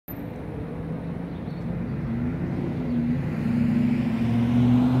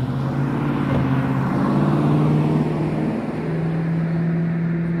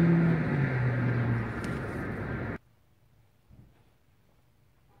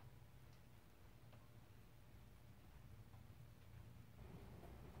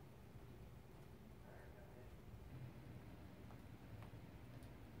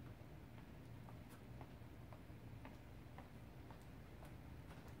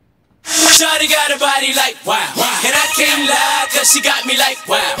Shawty got a body like wow, and I can't lie, cause she got me like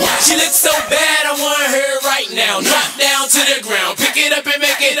wow. She looks so bad, I want her right now. Drop down to the ground, pick it up and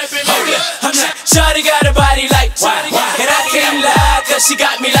make it up and hold up. I'm like, Shawty got a body like wow, and I can't lie, cause she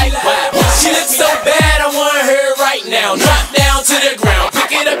got me like wow. She looks so bad, I want her right now. Drop down to the ground, pick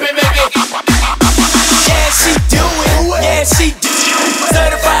it up and make it. Yeah, she do it, yeah, she do it.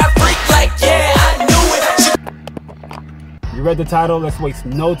 Certified freak like, yeah, I knew it. You read the title, let's waste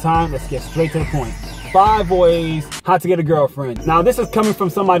no time, let's get straight to the point. 5 ways how to get a girlfriend. Now this is coming from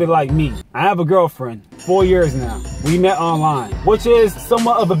somebody like me. I have a girlfriend, 4 years now. We met online, which is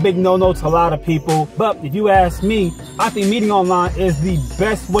somewhat of a big no-no to a lot of people. But if you ask me, I think meeting online is the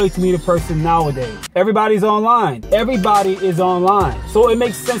best way to meet a person nowadays. Everybody's online. Everybody is online. So it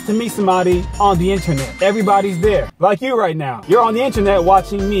makes sense to meet somebody on the internet. Everybody's there. Like you right now. You're on the internet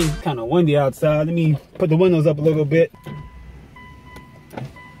watching me. Kind of windy outside. Let me put the windows up a little bit.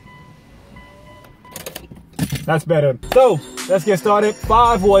 That's better. So let's get started.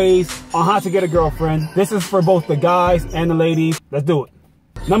 5 ways on how to get a girlfriend. This is for both the guys and the ladies. Let's do it.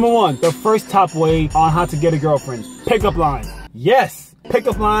 Number 1, the first top way on how to get a girlfriend. Pickup lines. Yes,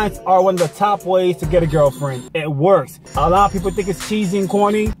 pickup lines are one of the top ways to get a girlfriend. It works. A lot of people think it's cheesy and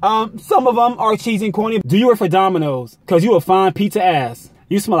corny. Some of them are cheesy and corny. Do you work for Domino's? Cause you a fine pizza ass.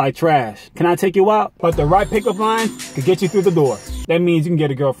 You smell like trash. Can I take you out? But the right pickup lines could get you through the door. That means you can get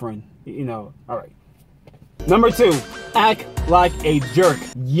a girlfriend. You know, all right. Number 2, act like a jerk.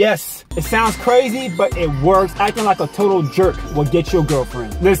 Yes, it sounds crazy, but it works. Acting like a total jerk will get your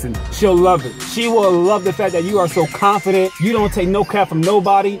girlfriend. Listen, she'll love it. She will love the fact that you are so confident. You don't take no crap from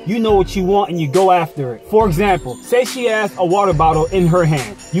nobody. You know what you want and you go after it. For example, say she has a water bottle in her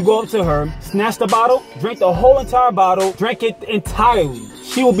hand. You go up to her, snatch the bottle, drink the whole entire bottle, drink it entirely.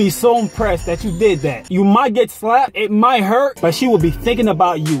 She will be so impressed that you did that. You might get slapped, it might hurt, but she will be thinking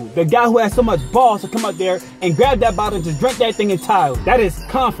about you. The guy who has so much balls to come up there and grab that bottle and just drink that thing entirely. That is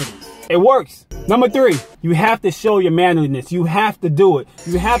confidence. It works. Number 3, you have to show your manliness. You have to do it.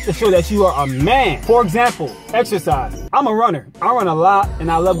 You have to show that you are a man. For example, exercise. I'm a runner. I run a lot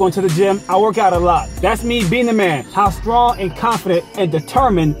and I love going to the gym. I work out a lot. That's me being a man. How strong and confident and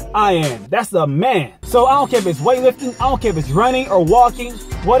determined I am. That's a man. So I don't care if it's weightlifting. I don't care if it's running or walking.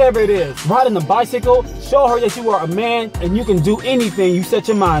 Whatever it is. Riding a bicycle. Show her that you are a man and you can do anything you set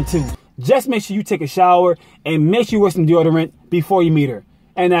your mind to. Just make sure you take a shower and make sure you wear some deodorant before you meet her.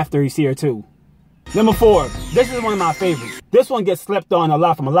 And after you see her too. Number 4, this is one of my favorites. This one gets slept on a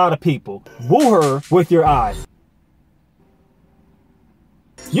lot from a lot of people. Woo her with your eyes.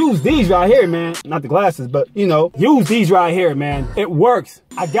 Use these right here, man. Not the glasses, but you know, use these right here, man. It works.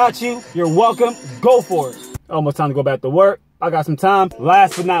 I got you. You're welcome. Go for it. Almost time to go back to work. I got some time.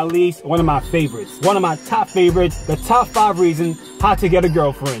 Last but not least, one of my favorites. One of my top favorites. The top 5 reasons how to get a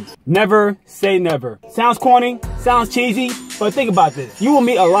girlfriend. Never say never. Sounds corny, sounds cheesy, but think about this. You will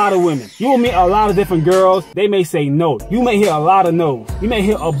meet a lot of women. You will meet a lot of different girls. They may say no. You may hear a lot of no's. You may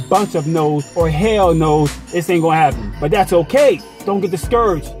hear a bunch of no's or hell no's. This ain't gonna happen. But that's okay. Don't get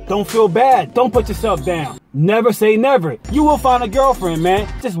discouraged. Don't feel bad. Don't put yourself down. Never say never. You will find a girlfriend,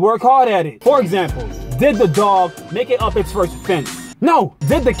 man. Just work hard at it. For example, did the dog make it up its first fence? No.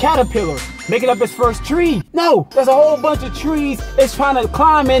 Did the caterpillar make it up its first tree? No. There's a whole bunch of trees it's trying to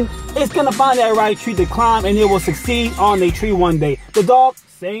climb in. It's gonna find that right tree to climb and it will succeed on a tree one day. The dog,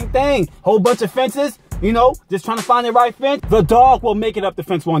 same thing. Whole bunch of fences. You know, just trying to find the right fence. The dog will make it up the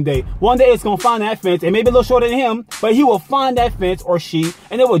fence one day. One day it's gonna find that fence. It may be a little shorter than him, but he will find that fence or she,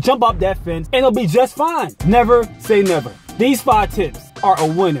 and it will jump up that fence and it'll be just fine. Never say never. These 5 tips are a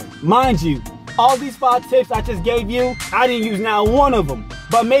winner. Mind you, all these 5 tips I just gave you, I didn't use not one of them,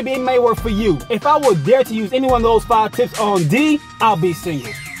 but maybe it may work for you. If I would dare to use any one of those 5 tips on D, I'll be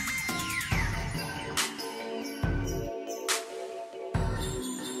single.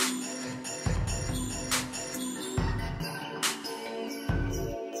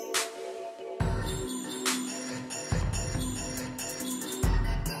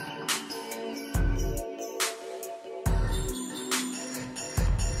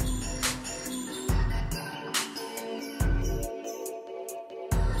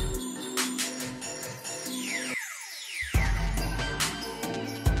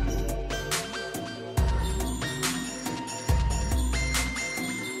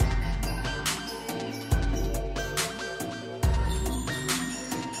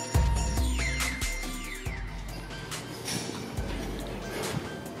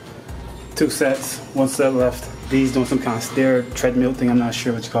 Two sets, 1 set left. These doing some kind of stair treadmill thing, I'm not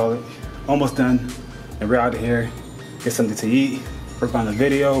sure what you call it. Almost done, and we're out of here. Get something to eat, work on the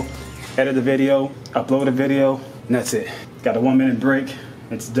video, edit the video, upload a video, and that's it. Got a 1 minute break,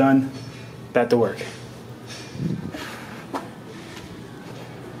 it's done. back to work.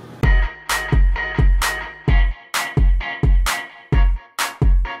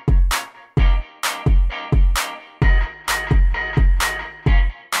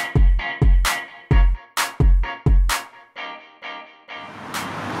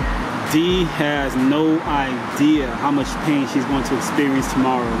 Dee has no idea how much pain she's going to experience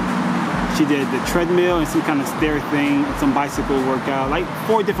tomorrow. She did the treadmill and some kind of stair thing and some bicycle workout, like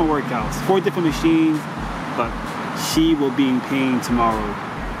 4 different workouts, 4 different machines, but she will be in pain tomorrow.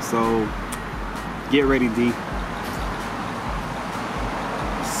 So get ready, Dee.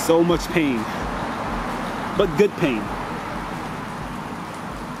 So much pain, but good pain.